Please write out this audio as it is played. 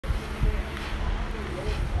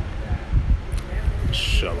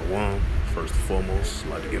Shalom. First and foremost,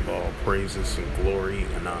 I'd like to give all praises and glory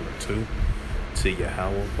and honor to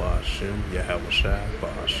Yahweh, Ba'ashem, Yahweh Shai,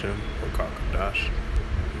 Ba'ashem, Rakakadash.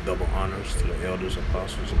 Double honors to the elders,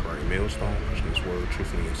 apostles, and great millstone, preaching His word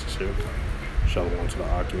truthfully and sincerely. Shalom to the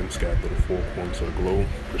Akim, scattered through the four corners of the globe,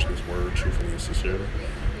 preaching His word truthfully and sincerely.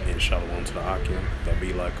 And shalom to the Akim, that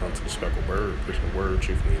be like unto the speckled bird, preaching the word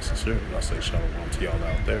truthfully and sincerely. I say shalom to y'all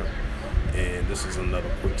out there. And this is another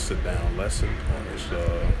quick sit-down lesson on this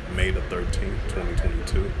May the 13th,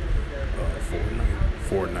 2022,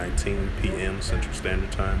 4:19 p.m. Central Standard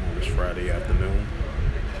Time on this Friday afternoon.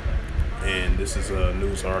 And this is a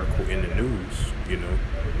news article in the news,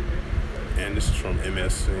 and this is from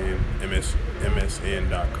MSN.com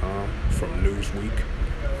from Newsweek,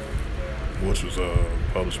 which was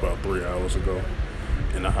published about 3 hours ago.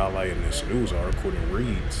 And the highlight in this news article, it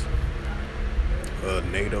reads,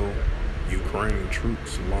 NATO Ukraine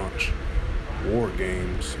troops launch war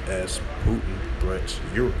games as Putin threats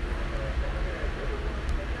Europe.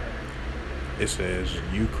 It says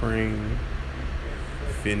Ukraine,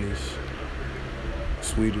 Finnish,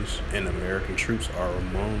 Swedish, and American troops are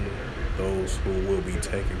among those who will be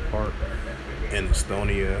taking part in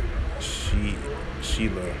Estonia,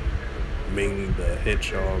 Sheila, meaning the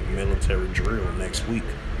Hedgehog military drill next week,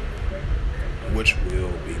 which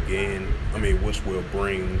will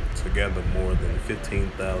bring together more than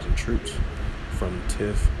 15,000 troops from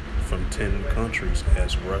 10 countries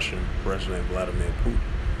as Russian President Vladimir Putin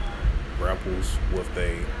grapples with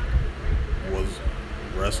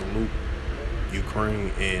resolute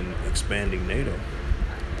Ukraine and expanding NATO.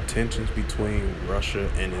 Tensions between Russia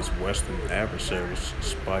and its Western adversaries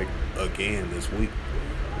spiked again this week,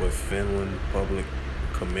 with Finland public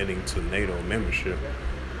committing to NATO membership.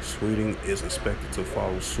 Sweden is expected to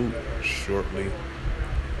follow suit shortly.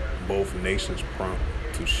 Both nations prompt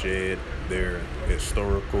to shed their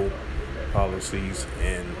historical policies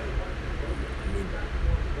and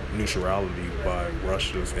neutrality by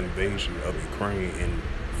Russia's invasion of Ukraine in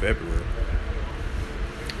February.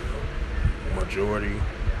 Majority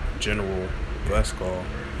General Vasko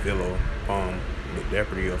Villa-Palm, the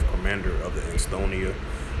deputy commander of the Estonia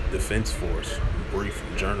Defense Force, briefed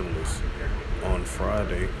journalists on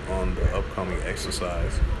Friday on the upcoming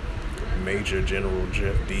exercise. Major General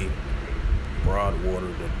Jeff D.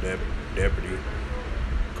 Broadwater, the Deputy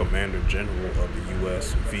Commander General of the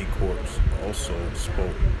U.S. V Corps, also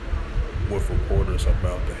spoke with reporters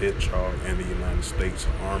about the Hedgehog and the United States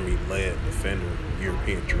Army-led Defender Europe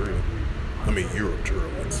drill.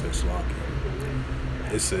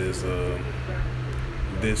 It says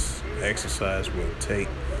this exercise will take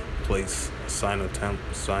place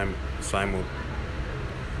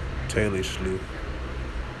simultaneously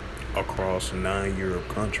across 9 Europe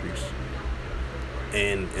countries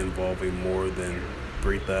and involving more than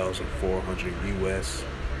 3,400 U.S.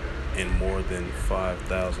 and more than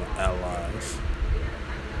 5,000 allies,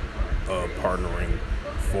 partnering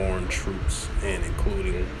foreign troops and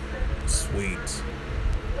including Swedes.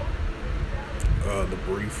 The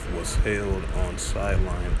brief was held on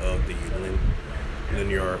sideline of the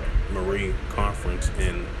Linear Marine Conference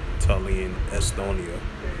in Tallinn, Estonia,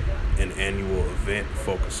 an annual event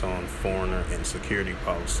focused on foreign and security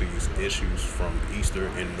policies issues from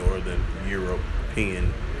Eastern and Northern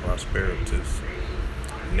European prosperitists.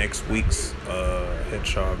 Next week's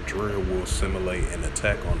Hedgehog drill will simulate an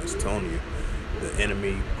attack on Estonia, the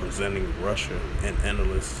enemy presenting Russia, and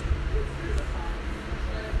analyze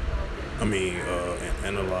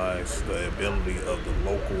the ability of the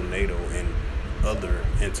local NATO and other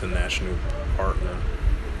international partner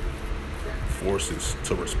forces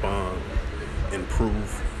to respond,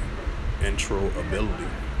 improve interoperability,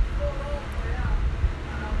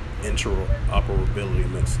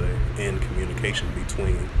 and communication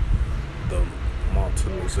between the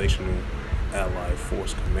multinational allied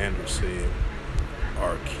force commanders said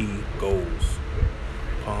are key goals.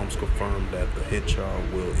 Palms confirmed that the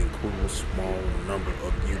Hedgehog will include a small number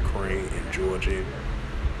of Ukraine and Georgian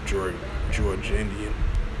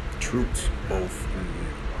troops, both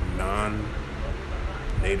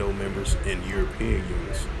non-NATO members and European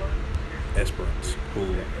units, aspirants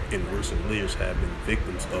who in recent years have been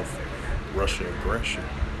victims of Russian aggression.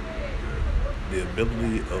 The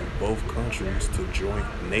ability of both countries to join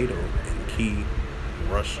NATO and key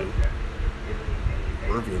Russian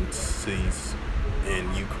grievances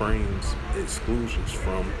and Ukraine's exclusions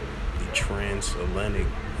from the transatlantic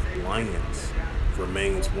alliance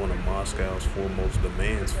remains one of Moscow's foremost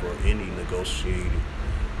demands for any negotiated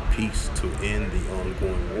peace to end the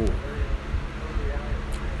ongoing war.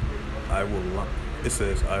 I will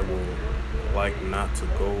like not to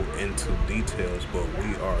go into details, but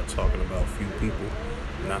we are talking about few people,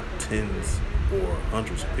 not tens or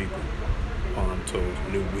hundreds of people. Palm told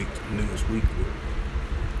News Weekly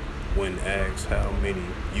when asked how many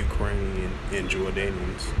Ukrainian and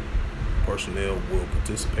Jordanians personnel will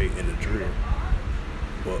participate in the drill.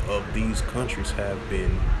 But of these countries have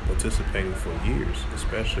been participating for years,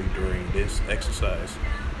 especially during this exercise.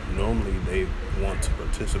 Normally, they want to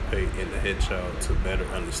participate in the headshot to better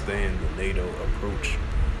understand the NATO approach,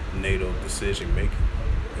 NATO decision making.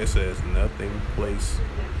 It says nothing plays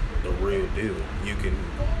the real deal. You can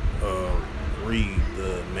read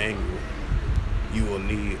the manual. You will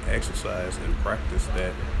need exercise and practice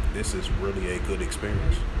that this is really a good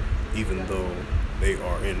experience, even though they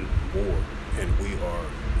are in war and we are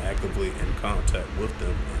actively in contact with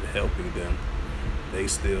them and helping them. They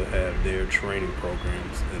still have their training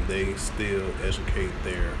programs and they still educate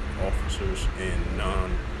their officers and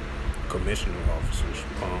non-commissioned officers,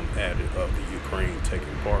 added, of the Ukraine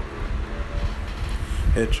taking part.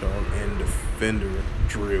 Hedgehog and Defender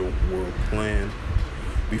drill were planned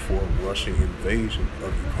before Russian invasion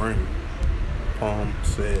of Ukraine. Palm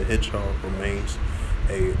said Hedgehog remains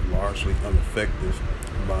a largely unaffected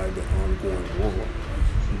by the ongoing war,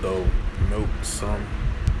 though note some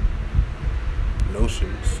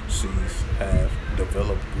notions she's have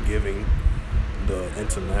developed given the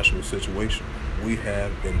international situation. We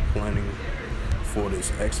have been planning for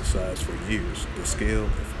this exercise for years. The scale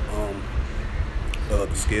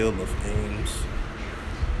of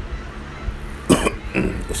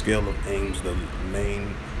aims, the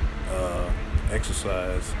main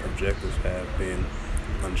exercise objectives have been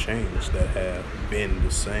unchanged, that have been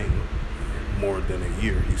the same more than a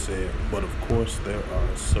year, he said. But of course, there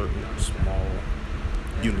are certain small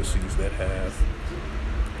unities that have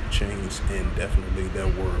changed, and definitely there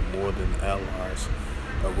were more than allies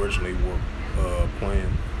originally were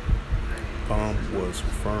planned. Palm was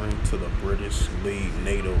referring to the British lead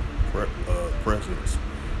NATO presence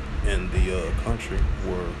in the country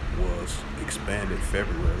was expanded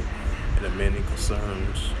February, and the many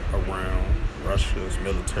concerns around Russia's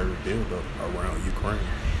military buildup around Ukraine.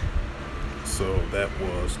 So that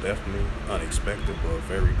was definitely unexpected, but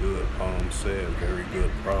very good. Palm said very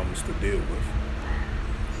good problems to deal with.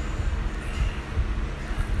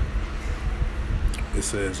 It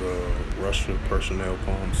says Russian personnel,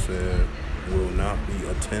 Palm said, will not be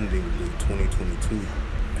attending the 2022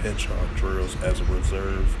 Hedgehog drills as a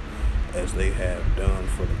reserve, as they have done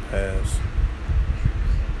for the past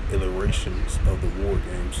iterations of the war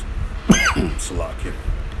games. Slovakia.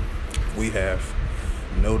 We have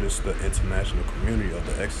noticed the international community of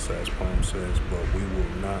the exercise, Palm says, but we will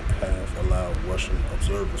not have allowed Russian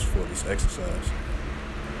observers for this exercise.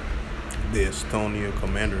 The Estonia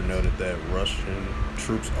commander noted that Russian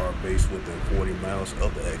troops are based within 40 miles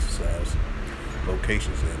of the exercise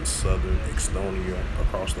locations in southern Estonia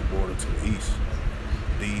across the border to the east.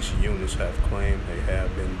 These units have claimed they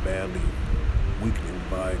have been badly weakened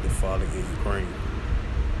by the fighting in Ukraine.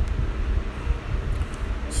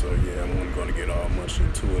 So yeah, I'm not going to get all much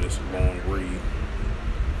into it. It's a long read.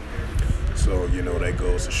 So, that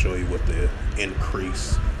goes to show you what the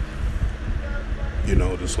increase,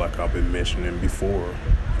 just like I've been mentioning before,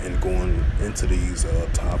 and going into these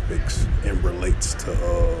topics, and relates to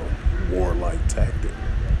warlike tactic,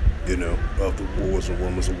 of the wars and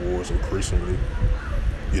rumors of wars increasingly,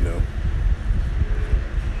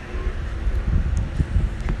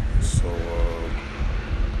 So,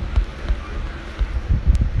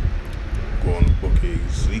 going to the book of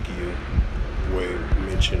Ezekiel, where it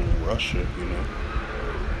mentioned Russia,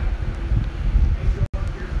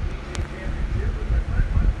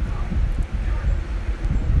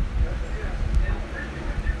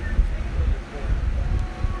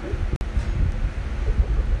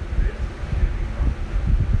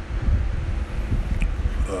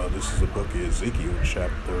 This is the book of Ezekiel,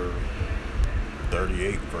 chapter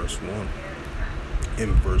 38, verse 1.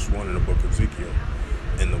 In verse 1 in the book of Ezekiel,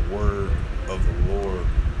 and the word of the Lord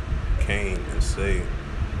came and said,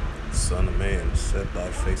 Son of man, set thy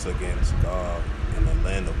face against God in the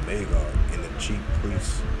land of Magog, and the chief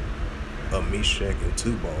priests of Meshach and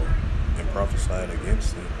Tubal, and prophesied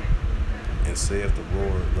against them. And saith the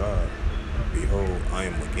Lord God, Behold, I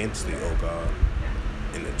am against thee, O God,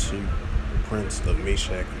 and the chief prince of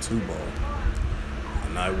Meshach and Tubal,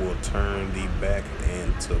 and I will turn thee back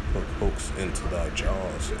and to put hooks into thy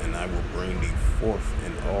jaws, and I will bring thee forth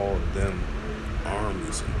in all them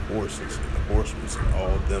armies and horses and horsemen, and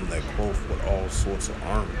all them that clothe with all sorts of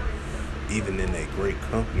armor, even in a great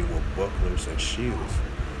company with bucklers and shields,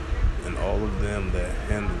 and all of them that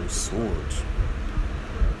handle swords.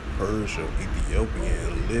 Persia, Ethiopia,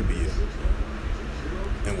 and Libya,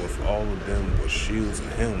 and with all of them with shields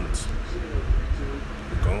and helmets.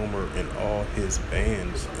 Gomer and all his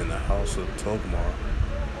bands in the house of Togmar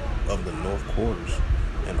of the north quarters,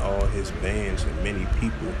 and all his bands and many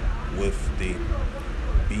people with thee.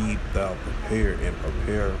 Be thou prepared, and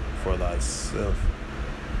prepare for thyself,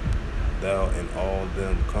 thou and all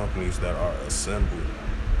them companies that are assembled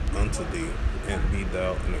unto thee, and be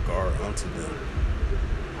thou in a guard unto them.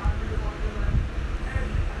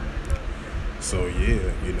 So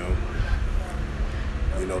yeah,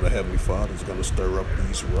 the Heavenly Father is going to stir up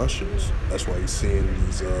these Russians. That's why he's seeing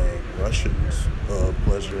these Russians,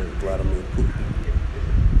 President Vladimir Putin,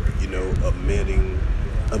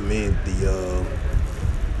 amid the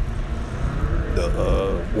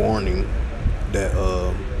warning that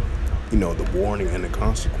the warning and the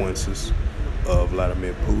consequences of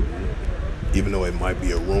Vladimir Putin. Even though it might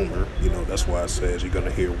be a rumor, that's why it says you're going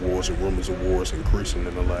to hear wars and rumors of wars increasing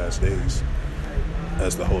in the last days.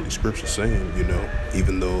 As the Holy Scripture saying,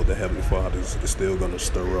 even though the Heavenly Father is still going to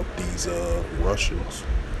stir up these Russians,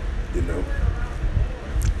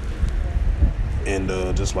 And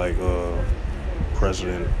just like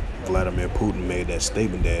President Vladimir Putin made that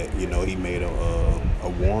statement that, he made a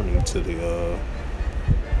warning to the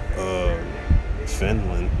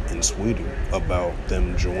Finland and Sweden about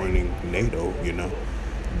them joining NATO,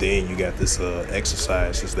 Then you got this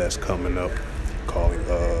exercises that's coming up called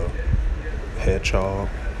Hedgehog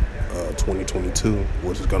 2022,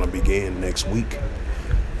 which is going to begin next week.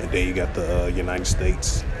 And then you got the United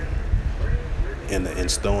States and the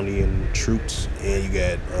Estonian troops, and you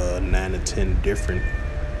got 9 to 10 different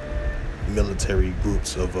military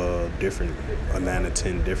groups of 9 to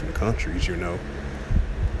 10 different countries,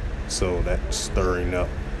 So that's stirring up.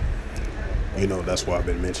 That's why I've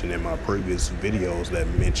been mentioning in my previous videos that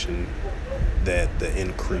mention that the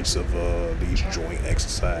increase of these joint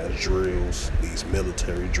exercise drills, these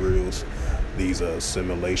military drills, these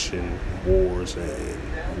simulation wars and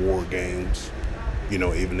war games,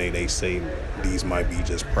 even though they say these might be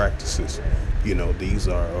just practices, these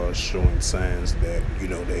are showing signs that,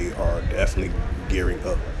 they are definitely gearing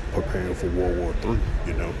up, preparing for World War III,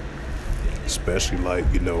 especially like,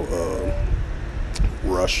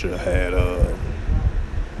 Russia had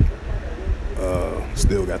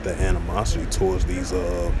still got that animosity towards these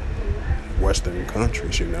Western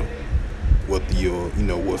countries, with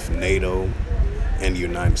with NATO and the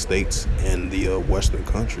United States and the Western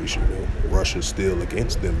countries, Russia's still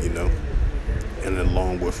against them, and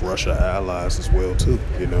along with Russia allies as well too,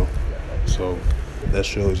 So that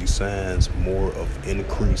shows you signs more of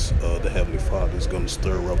increase. The Heavenly Father is going to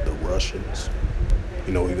stir up the Russians.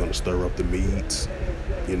 He's going to stir up the Medes,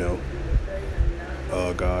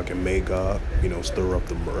 Gog and Magog, stir up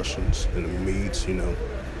the Russians and the Medes,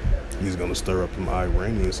 He's going to stir up them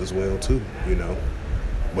Iranians as well too,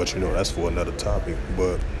 But, that's for another topic.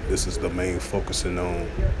 But this is the main focusing on,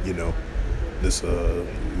 this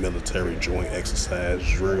military joint exercise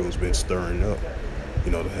drill has been stirring up.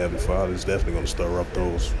 The Heavenly Father is definitely going to stir up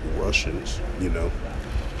those Russians,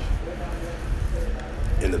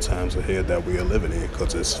 in the times ahead that we are living in,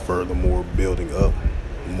 because it's furthermore building up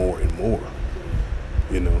more and more,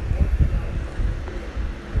 And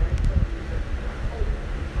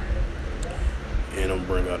I'm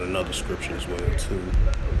bring out another scripture as well too,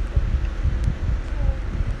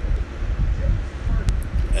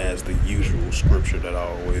 as the usual scripture that I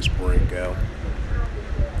always bring out,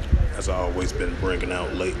 as I always been bringing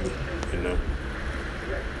out lately,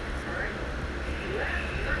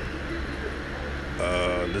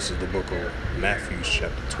 This is the book of Matthew,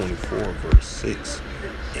 chapter 24, verse 6.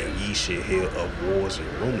 And ye shall hear of wars and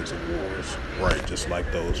rumors of wars, right? Just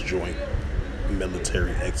like those joint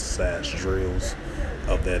military exercise drills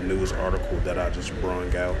of that news article that I just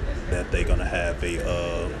brought out, that they're going to have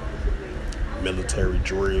a military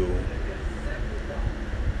drill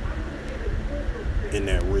in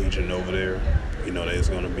that region over there. There's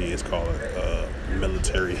going to be, it's called a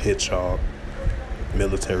military Hedgehog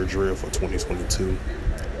military drill for 2022.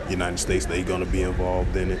 United States, they're going to be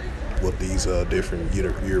involved in it with these different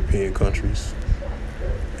European countries,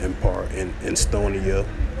 and part in Estonia,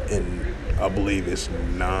 and I believe it's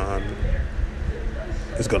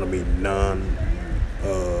going to be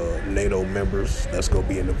NATO members that's going to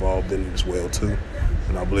be involved in it as well too.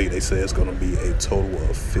 And I believe they say it's going to be a total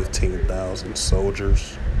of 15,000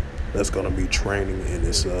 soldiers that's going to be training in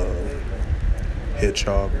this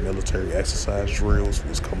Hedgehog military exercise drills,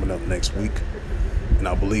 was coming up next week. And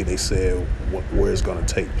I believe they said where it's going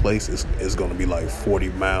to take place is going to be like 40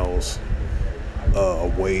 miles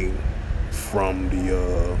away from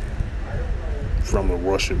from the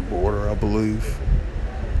Russian border, I believe.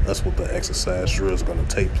 That's what the exercise drill is going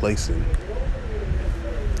to take place in.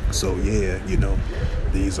 So yeah,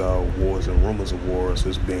 these wars and rumors of wars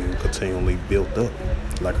is being continually built up,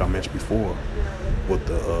 like I mentioned before. With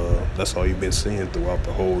that's all you've been seeing throughout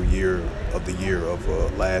the whole year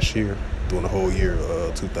of last year, during the whole year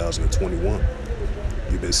 2021.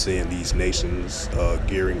 You've been seeing these nations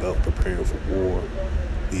gearing up, preparing for war.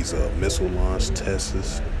 These missile launch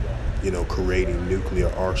tests, creating nuclear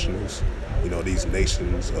arsenals. These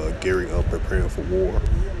nations gearing up, preparing for war,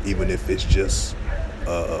 even if it's just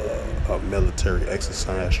a military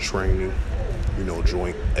exercise training,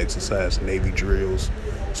 joint exercise Navy drills.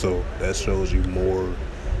 So that shows you more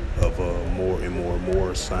and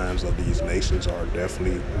more signs of these nations are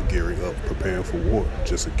definitely gearing up, preparing for war,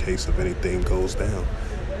 just in case if anything goes down.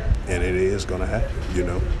 And it is going to happen,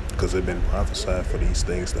 because they've been prophesied for these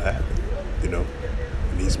things to happen, And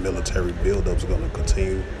these military buildups are going to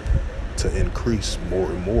continue to increase more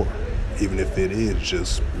and more, even if it is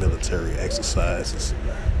just military exercises,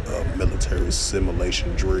 military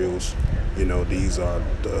simulation drills. These are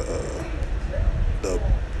the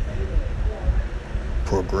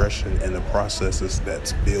progression and the processes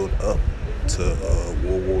that's built up to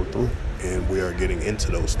World War III, and we are getting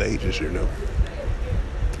into those stages,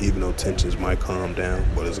 even though tensions might calm down,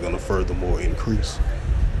 but it's going to furthermore increase,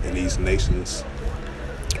 and these nations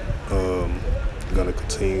going to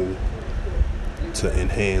continue to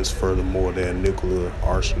enhance furthermore their nuclear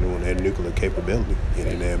arsenal and their nuclear capability, and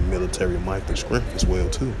in their military might and strength as well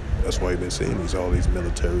too. That's why you've been seeing all these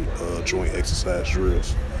military joint exercise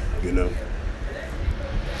drills,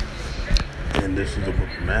 And this is the book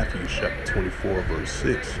of Matthew, chapter 24, verse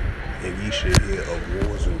 6. And ye shall hear of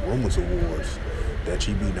wars and rumors of wars, that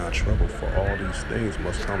ye be not troubled, for all these things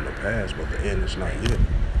must come to pass, but the end is not yet.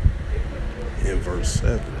 In verse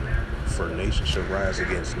 7, for nation shall rise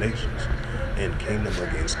against nations, and kingdom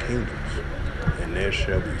against kingdoms, and there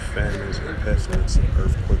shall be famines and pestilence and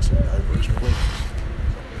earthquakes in diverse places.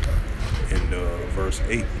 In verse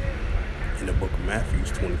 8, in the book of Matthew,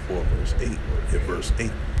 24, verse 8, in verse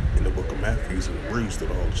 8, in the book of Matthew, it agrees to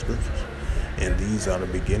all the scriptures. And these are the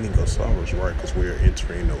beginning of sorrows, right? Because we're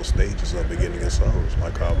entering those stages of beginning of sorrows,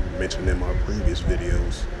 like I mentioned in my previous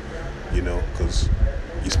videos, because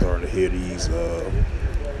you start to hear these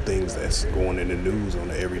things that's going in the news on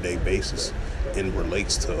an everyday basis and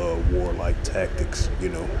relates to warlike tactics,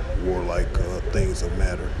 warlike things that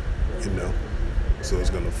matter, So it's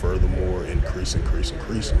going to furthermore increase in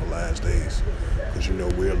the last days, because,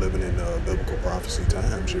 we're living in biblical prophecy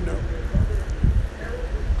times,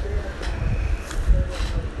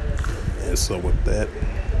 And so with that,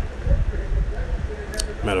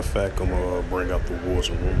 matter of fact, I'm going to bring out the wars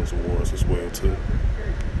and rumors of wars as well too.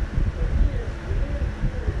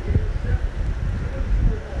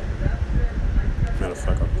 Matter of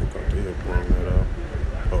fact, I think I did bring that out.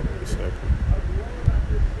 Hold on a second.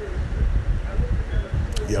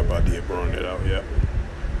 Yep, I did bring that out, yep.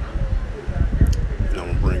 And I'm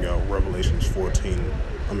going to bring out Revelations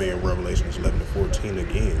 11 to 14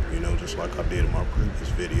 again, just like I did in my previous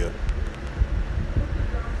video.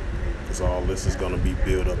 Because all this is going to be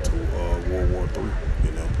built up to World War III,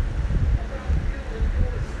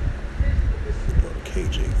 Go to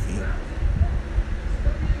KJV.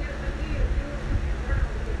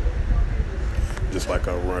 Just like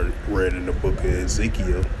I read in the book of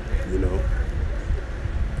Ezekiel,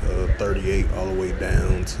 38 all the way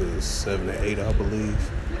down to 7 to 8, I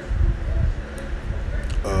believe.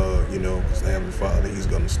 Because the Heavenly Father, He's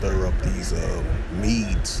going to stir up these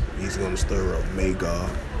Medes. He's going to stir up Magog,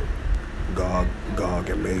 Gog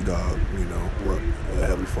and Magog. The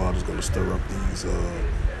Heavenly Father's going to stir up these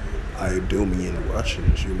Idumean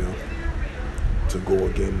Russians, to go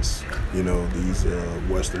against, these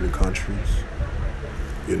Western countries,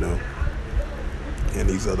 and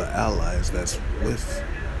these other allies that's with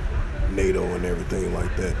NATO and everything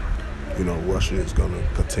like that. Russia is going to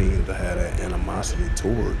continue to have that animosity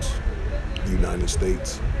towards the United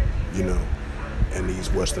States, and these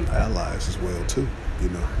Western allies as well too,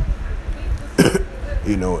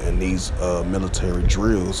 and these military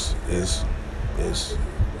drills is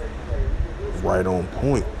right on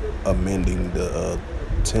point, amending the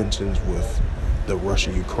tensions with the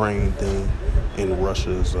Russia-Ukraine thing and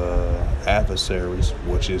Russia's adversaries,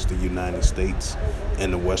 which is the United States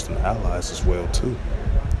and the Western allies as well too.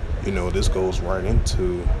 This goes right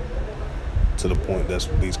into the point that's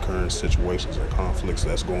these current situations and conflicts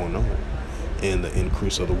that's going on, and the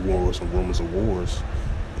increase of the wars and rumors of wars,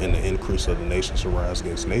 and the increase of the nations to rise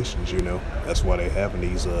against nations. That's why they're having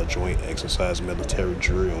these joint exercise military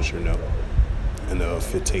drills, and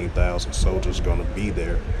 15,000 soldiers going to be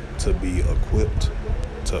there to be equipped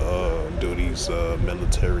to do these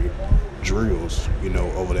military drills,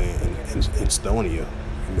 over there in Estonia,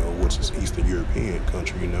 which is Eastern European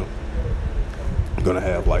country, Going to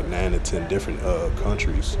have like 9 to 10 different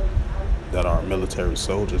countries that are military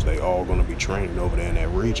soldiers. They all going to be training over there in that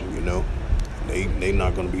region, They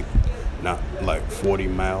not going to be not like 40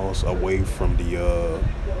 miles away from the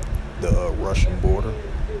Russian border.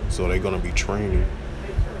 So they're going to be training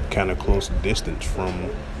kind of close distance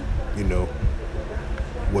from,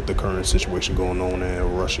 what the current situation going on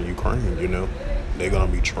in Russia, Ukraine, They're going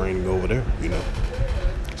to be training over there,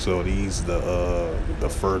 So these the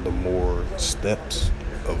furthermore steps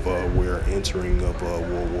of we're entering of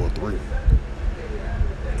World War III.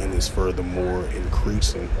 And it's furthermore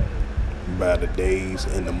increasing by the days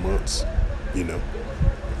and the months,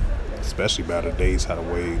 especially by the days, how the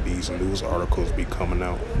way these news articles be coming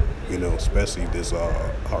out, especially this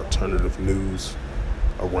alternative news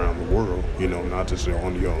around the world, not just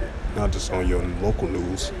on your local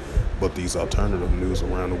news, but these alternative news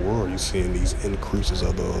around the world. You're seeing these increases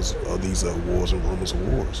of these wars and rumors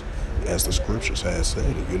of wars, as the scriptures has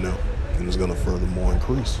said, and it's going to furthermore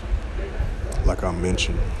increase. Like I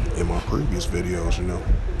mentioned in my previous videos,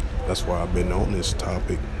 that's why I've been on this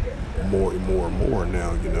topic more and more and more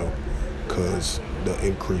now, because the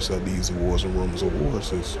increase of these wars and rumors of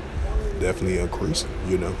wars is definitely increasing,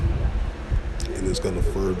 and it's going to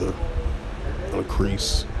further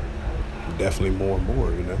increase definitely more and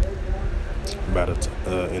more, in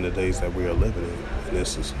the days that we are living in. And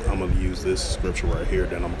I'm going to use this scripture right here,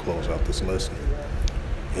 then I'm going to close out this lesson.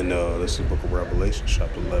 And this is the book of Revelation,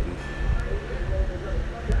 chapter 11,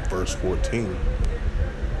 verse 14.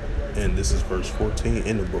 And this is verse 14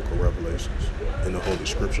 in the book of Revelations, in the Holy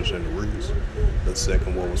Scriptures, and it reads, the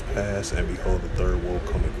second woe was past, and behold, the third woe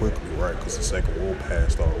coming quickly, right? Because the second woe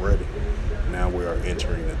passed already. Now we are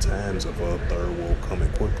entering the times of a third woe coming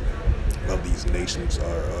quickly. Of these nations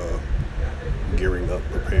are gearing up,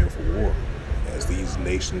 preparing for war. As these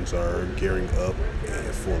nations are gearing up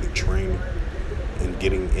and fully training and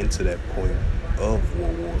getting into that point of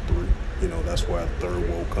World War III, that's why the third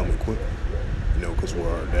woe coming quickly. Because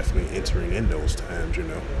we're definitely entering in those times,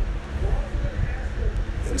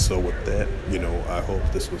 And so with that, I hope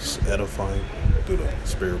this was edifying through the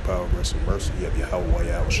spirit, power, grace, and mercy of Yahweh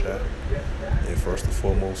Yahushua. And first and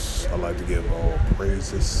foremost, I'd like to give all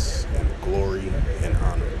praises and glory and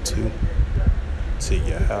honor to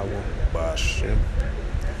Yahweh, Ba'ashem,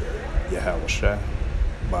 Yahushua,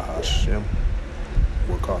 Ba'ashem,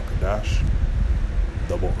 Wakakadash.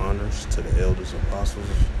 Double honors to the elders, apostles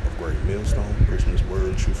of Great Millstone, preaching His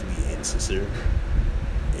word truthfully and sincerely.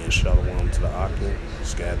 And shalom to the Akim,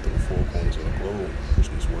 scattered through the four corners of the globe,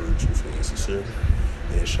 preaching His word truthfully and sincerely.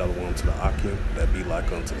 And shalom to the Akim, that be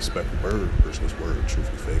like unto the speckled bird, preaching His word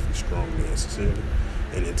truthfully, faithfully, strongly, and sincerely.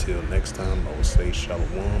 And until next time, I will say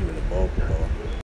shalom and above all.